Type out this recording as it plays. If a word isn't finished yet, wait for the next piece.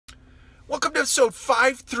Welcome to episode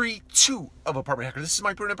 532 of Apartment Hacker. This is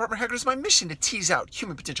Mike Bruin, Apartment Hacker. It's my mission to tease out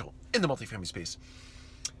human potential in the multifamily space.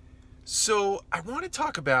 So I want to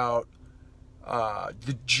talk about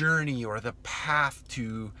the journey or the path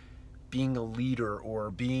to being a leader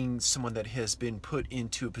or being someone that has been put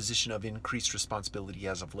into a position of increased responsibility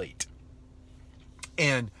as of late.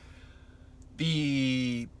 And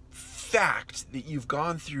the fact that you've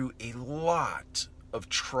gone through a lot of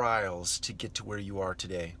trials to get to where you are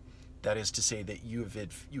today. That is to say that you've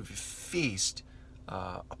faced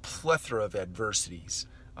a plethora of adversities.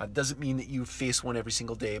 Doesn't mean that you face one every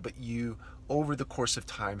single day, but you, over the course of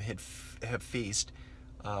time, have faced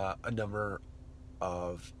a number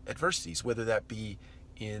of adversities, whether that be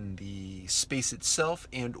in the space itself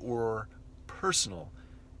and or personal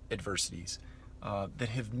adversities that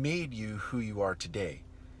have made you who you are today.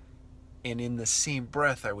 And in the same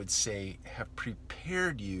breath, I would say, have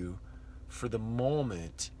prepared you for the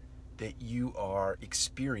moment that you are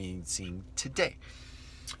experiencing today.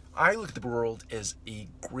 I look at the world as a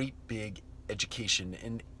great big education,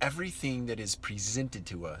 and everything that is presented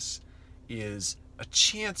to us is a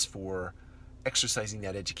chance for exercising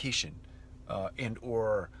that education,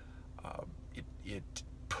 it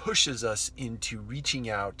pushes us into reaching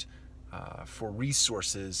out for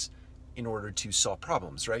resources in order to solve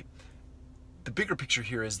problems, right? The bigger picture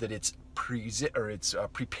here is that it's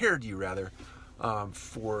prepared you rather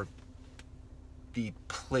for the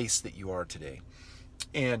place that you are today.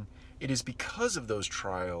 And it is because of those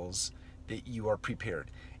trials that you are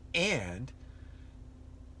prepared. And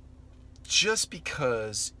just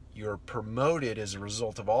because you're promoted as a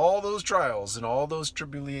result of all those trials and all those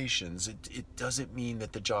tribulations, it doesn't mean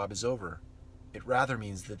that the job is over. It rather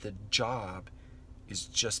means that the job is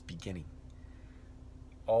just beginning.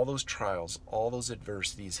 All those trials, all those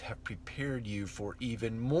adversities have prepared you for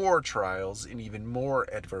even more trials and even more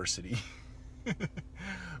adversity.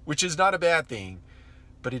 Which is not a bad thing,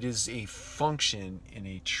 but it is a function and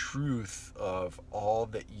a truth of all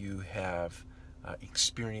that you have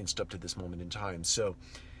experienced up to this moment in time. So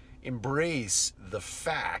embrace the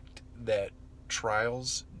fact that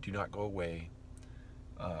trials do not go away.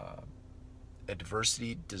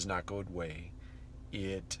 Adversity does not go away.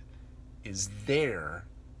 It is there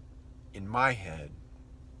in my head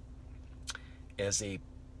as a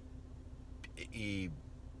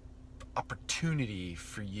opportunity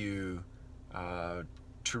for you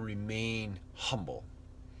to remain humble,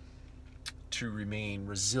 to remain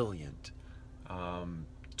resilient,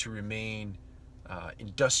 to remain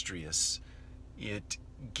industrious. It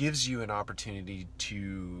gives you an opportunity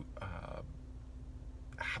to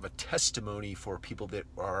have a testimony for people that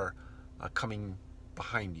are coming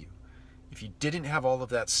behind you. If you didn't have all of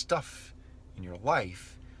that stuff in your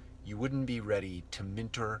life, you wouldn't be ready to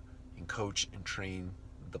mentor and coach and train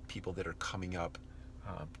the people that are coming up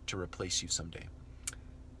to replace you someday.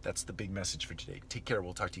 That's the big message for today. Take care.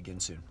 We'll talk to you again soon.